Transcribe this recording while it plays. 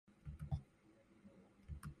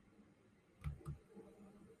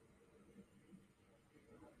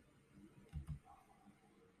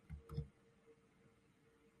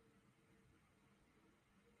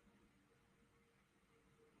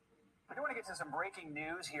I do want to get to some breaking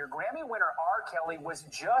news here. Grammy winner R. Kelly was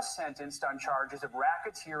just sentenced on charges of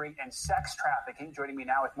racketeering and sex trafficking. Joining me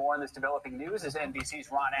now with more on this developing news is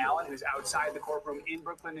NBC's Ron Allen, who's outside the courtroom in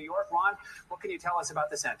Brooklyn, New York. Ron, what can you tell us about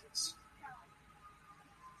the sentence?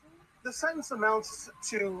 The sentence amounts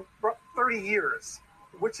to 30 years,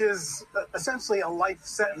 which is essentially a life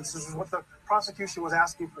sentence. This is what the prosecution was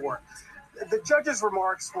asking for. The judge's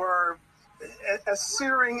remarks were as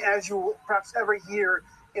searing as you will perhaps ever hear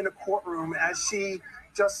in a courtroom, as she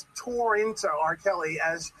just tore into R. Kelly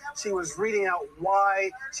as she was reading out why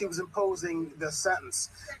she was imposing this sentence.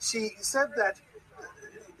 She said that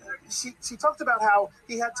she talked about how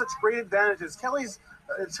he had such great advantages. Kelly's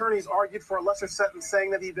attorneys argued for a lesser sentence,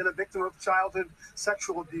 saying that he'd been a victim of childhood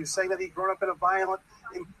sexual abuse, saying that he'd grown up in a violent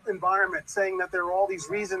environment, saying that there were all these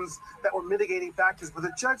reasons that were mitigating factors. But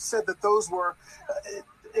the judge said that those were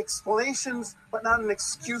explanations, but not an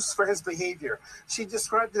excuse for his behavior. She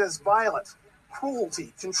described it as violent,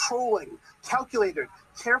 cruelty, controlling, calculated,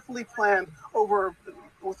 carefully planned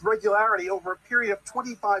with regularity over a period of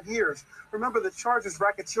 25 years. Remember, the charge is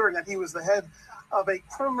racketeering, that he was the head of a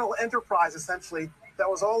criminal enterprise, essentially, that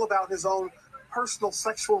was all about his own personal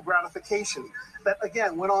sexual gratification that,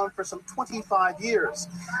 again, went on for some 25 years.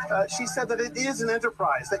 She said that it is an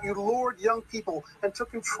enterprise, that you lured young people and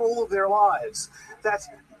took control of their lives, that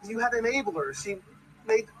you had enablers. She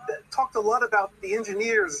talked a lot about the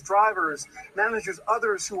engineers, drivers, managers,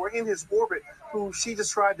 others who were in his orbit, who she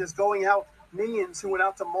described as going out, minions who went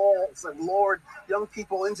out to malls and lured young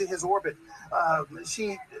people into his orbit.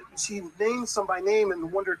 She named some by name and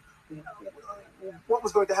wondered what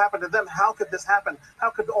was going to happen to them. How could this happen? How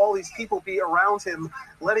could all these people be around him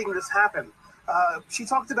letting this happen? She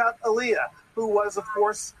talked about Aaliyah, who was, of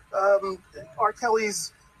course, R.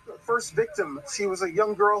 Kelly's first victim. She was a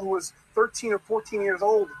young girl who was 13 or 14 years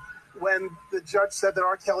old when the judge said that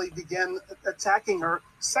R. Kelly began attacking her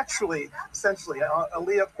sexually, essentially.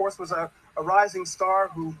 Aaliyah, of course, was a rising star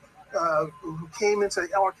who came into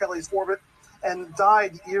R. Kelly's orbit and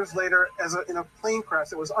died years later in a plane crash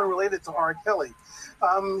that was unrelated to R. Kelly.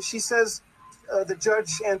 She says, the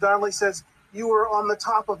judge, Ann Donnelly, says, you were on the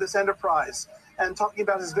top of this enterprise. And talking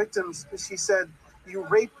about his victims, she said, you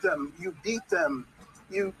raped them, you beat them,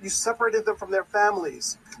 you separated them from their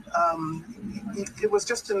families. It was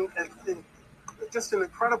just an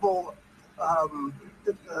incredible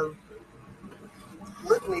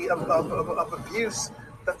litany of abuse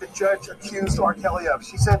that the judge accused R. Kelly of.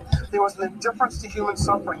 She said there was an indifference to human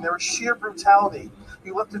suffering. There was sheer brutality.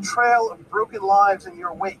 You left a trail of broken lives in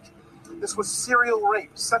your wake. This was serial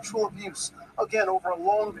rape, sexual abuse, again, over a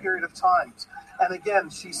long period of time. And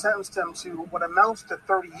again, she sentenced him to what amounts to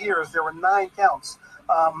 30 years. There were 9 counts.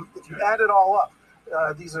 If you add it all up,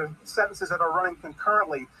 these are sentences that are running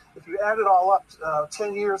concurrently. If you add it all up,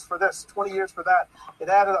 10 years for this, 20 years for that, it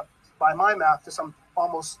added up, by my math, to some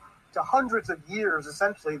almost to hundreds of years,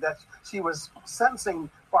 essentially, that she was sentencing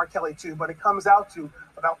R. Kelly to, but it comes out to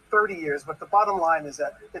about 30 years. But the bottom line is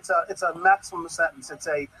that it's a maximum sentence. It's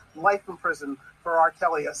a life in prison for R.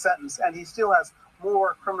 Kelly, a sentence, and he still has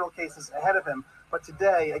more criminal cases ahead of him. But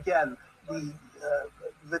today, again,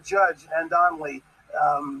 the judge, Ann Donnelly,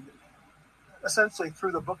 essentially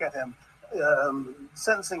threw the book at him,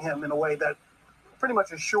 sentencing him in a way that pretty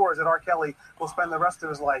much assures that R. Kelly will spend the rest of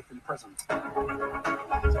his life in prison.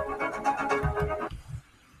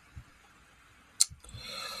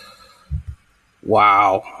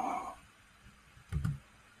 Wow.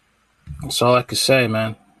 That's all I can say,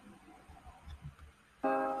 man.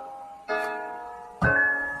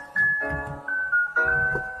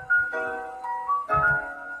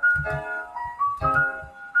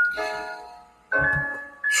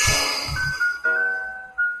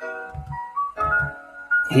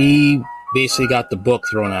 He basically got the book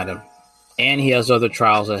thrown at him, and he has other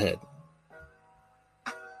trials ahead.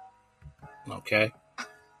 Okay?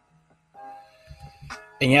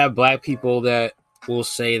 And you have black people that will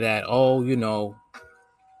say that, oh, you know,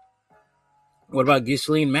 what about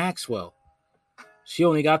Ghislaine Maxwell? She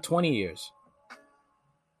only got 20 years.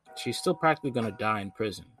 She's still practically going to die in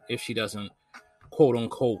prison if she doesn't, quote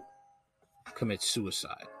unquote, commit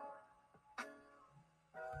suicide.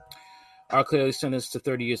 R. Kelly sentenced to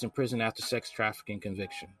 30 years in prison after sex trafficking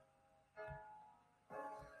conviction.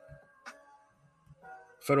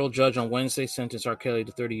 Federal judge on Wednesday sentenced R. Kelly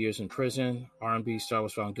to 30 years in prison. R&B star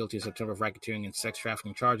was found guilty in September of racketeering and sex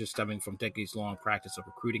trafficking charges stemming from decades-long practice of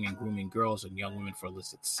recruiting and grooming girls and young women for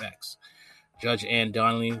illicit sex. Judge Ann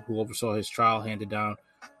Donnelly, who oversaw his trial, handed down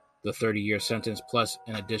the 30-year sentence plus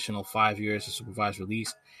an additional 5 years of supervised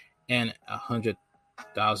release and a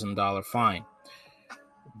 $100,000 fine.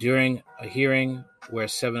 During a hearing where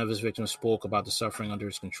 7 of his victims spoke about the suffering under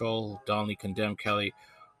his control, Donnelly condemned Kelly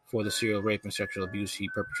for the serial rape and sexual abuse he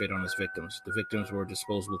perpetrated on his victims. The victims were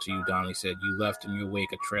disposable to you, Donnelly said. You left in your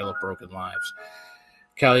wake a trail of broken lives.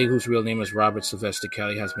 Kelly, whose real name is Robert Sylvester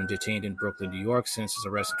Kelly, has been detained in Brooklyn, New York since his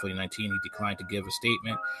arrest in 2019. He declined to give a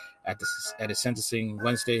statement at his sentencing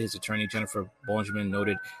Wednesday. His attorney, Jennifer Benjamin,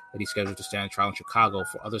 noted that he's scheduled to stand trial in Chicago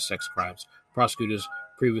for other sex crimes. Prosecutors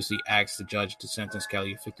previously asked the judge to sentence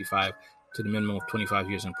Kelly, 55, to the minimum of 25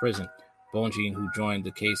 years in prison. Benjamin, who joined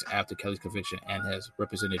the case after Kelly's conviction and has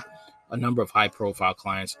represented a number of high-profile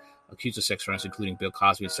clients accused of sex crimes, including Bill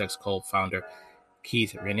Cosby and sex cult founder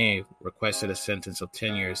Keith Raniere, requested a sentence of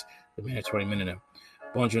 10 years, the mandatory minimum.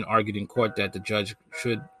 Benjamin argued in court that the judge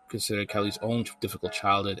should consider Kelly's own difficult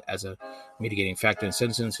childhood as a mitigating factor in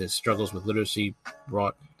sentencing. His struggles with literacy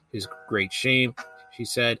brought his great shame, she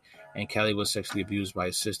said, and Kelly was sexually abused by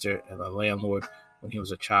his sister and a landlord when he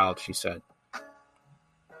was a child, she said.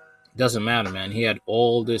 Doesn't matter, man. He had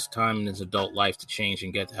all this time in his adult life to change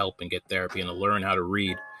and get help and get therapy and to learn how to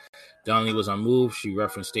read. Donnelly was unmoved. She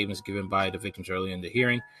referenced statements given by the victims earlier in the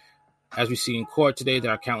hearing. As we see in court today,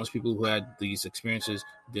 there are countless people who had these experiences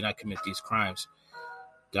who did not commit these crimes,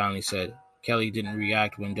 Donnelly said. Kelly didn't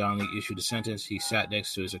react when Donnelly issued the sentence. He sat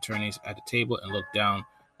next to his attorneys at the table and looked down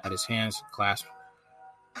at his hands clasped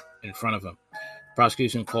in front of him. The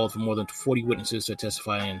prosecution called for more than 40 witnesses to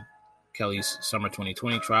testify in Kelly's summer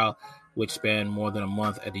 2020 trial, which spanned more than a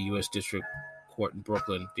month at the U.S. District Court in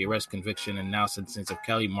Brooklyn. The arrest, conviction, and now sentencing of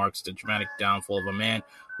Kelly marks the dramatic downfall of a man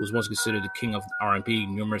who was once considered the king of R&B.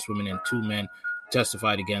 Numerous women and 2 men who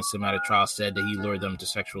testified against him at a trial said that he lured them to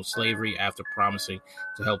sexual slavery after promising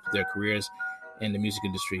to help their careers in the music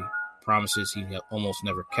industry, promises he almost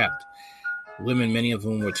never kept. Women, many of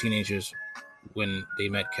whom were teenagers when they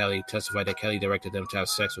met Kelly, testified that Kelly directed them to have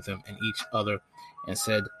sex with him and each other and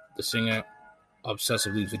said the singer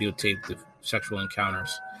obsessively videotaped the sexual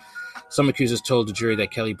encounters. Some accusers told the jury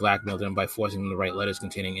that Kelly blackmailed them by forcing them to write letters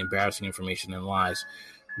containing embarrassing information and lies,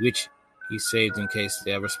 which he saved in case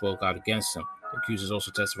they ever spoke out against him. The accusers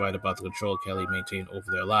also testified about the control Kelly maintained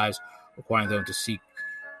over their lives, requiring them to seek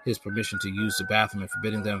his permission to use the bathroom and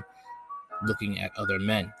forbidding them looking at other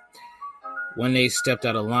men. When they stepped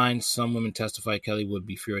out of line, some women testified Kelly would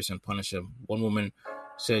be furious and punish them. One woman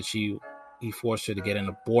said he forced her to get an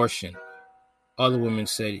abortion. Other women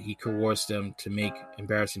said he coerced them to make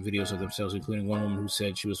embarrassing videos of themselves, including one woman who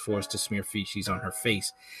said she was forced to smear feces on her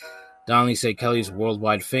face. Donnelly said Kelly's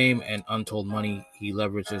worldwide fame and untold money he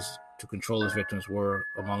leverages to control his victims were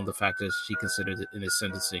among the factors she considered in his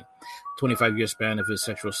sentencing. 25-year span of his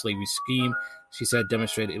sexual slavery scheme, she said,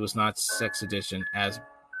 demonstrated it was not sex addiction, as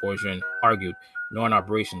Bourgeon argued, nor an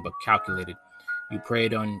operation, but calculated. You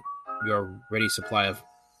preyed on your ready supply of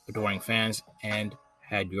adoring fans and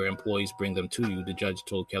had your employees bring them to you, the judge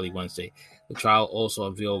told Kelly Wednesday. The trial also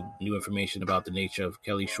unveiled new information about the nature of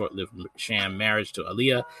Kelly's short-lived sham marriage to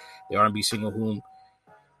Aaliyah, the R&B singer whom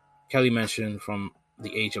Kelly mentioned from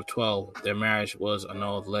the age of 12. Their marriage was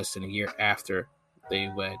annulled less than a year after they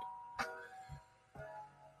wed.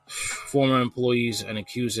 Former employees, an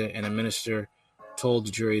accuser, and a minister told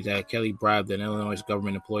the jury that Kelly bribed an Illinois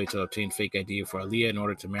government employee to obtain fake ID for Aaliyah in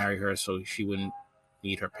order to marry her so she wouldn't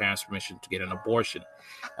need her parents' permission to get an abortion.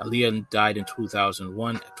 Aaliyah died in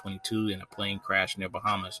 2001 at 22 in a plane crash near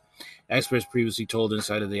Bahamas. Experts previously told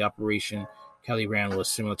Insider the operation Kelly ran was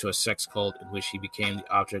similar to a sex cult in which he became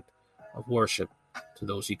the object of worship to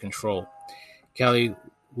those he controlled. Kelly,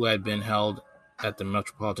 who had been held at the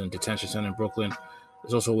Metropolitan Detention Center in Brooklyn,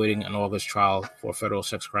 is also awaiting an August trial for a federal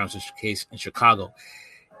sex crimes case in Chicago.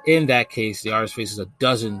 In that case, the artist faces a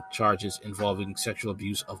dozen charges involving sexual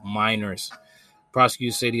abuse of minors.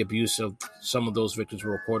 Prosecutors say the abuse of some of those victims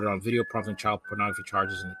were recorded on video, prompting child pornography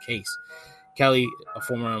charges in the case. Kelly's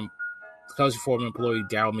former employee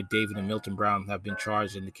Daryl McDavid and Milton Brown have been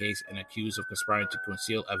charged in the case and accused of conspiring to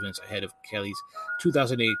conceal evidence ahead of Kelly's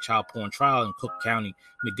 2008 child porn trial in Cook County.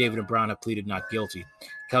 McDavid and Brown have pleaded not guilty.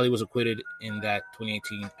 Kelly was acquitted in that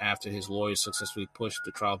 2018 after his lawyers successfully pushed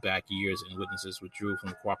the trial back years and witnesses withdrew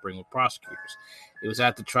from cooperating with prosecutors. It was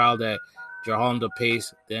at the trial that Jarhalda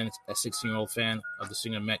Pace, then a 16-year-old fan of the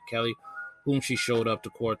singer, met Kelly, whom she showed up to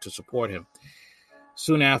court to support him.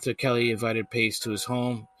 Soon after, Kelly invited Pace to his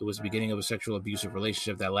home. It was the beginning of a sexual abusive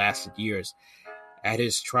relationship that lasted years. At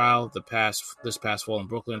his trial this past fall in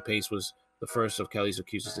Brooklyn, Pace was the first of Kelly's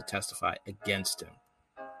accusers to testify against him.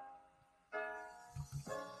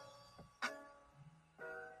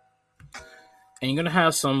 And you're going to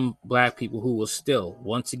have some black people who will still,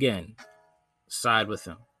 once again, side with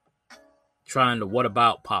him, trying to what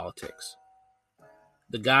about politics.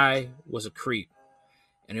 The guy was a creep.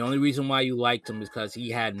 And the only reason why you liked him is because he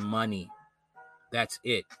had money. That's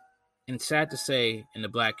it. And it's sad to say in the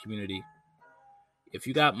black community, if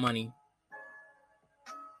you got money,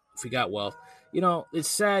 if you got wealth, it's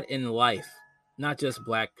sad in life, not just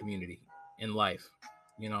black community, in life,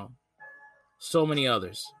 so many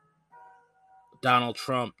others. Donald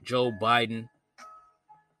Trump, Joe Biden,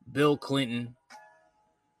 Bill Clinton,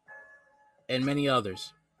 and many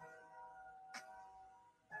others.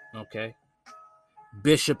 Okay?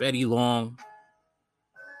 Bishop Eddie Long.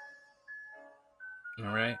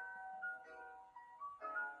 All right?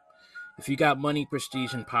 If you got money,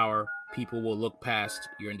 prestige, and power, people will look past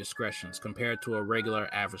your indiscretions compared to a regular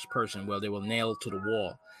average person where they will nail to the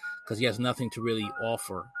wall because he has nothing to really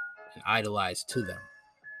offer and idolize to them.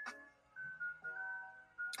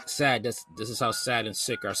 Sad. This is how sad and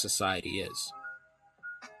sick our society is.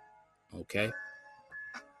 Okay?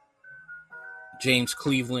 James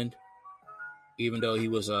Cleveland, even though he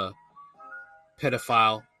was a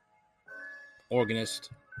pedophile organist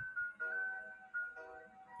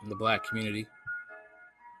in the black community.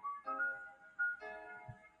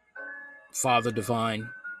 Father Divine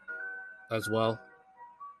as well.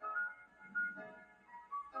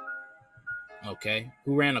 Okay?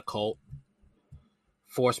 Who ran a cult,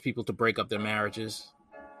 forced people to break up their marriages.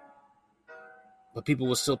 But people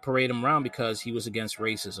would still parade him around because he was against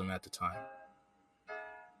racism at the time.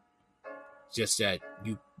 Just that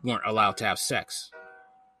you weren't allowed to have sex.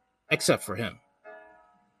 Except for him.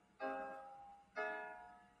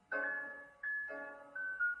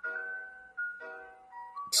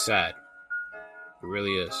 It's sad. It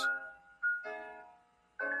really is.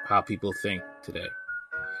 How people think today.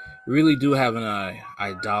 We really do have an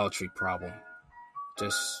idolatry problem.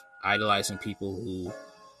 Just idolizing people who,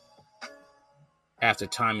 after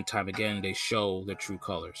time and time again, they show their true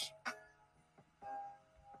colors.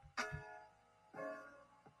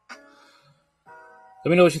 Let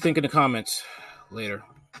me know what you think in the comments later.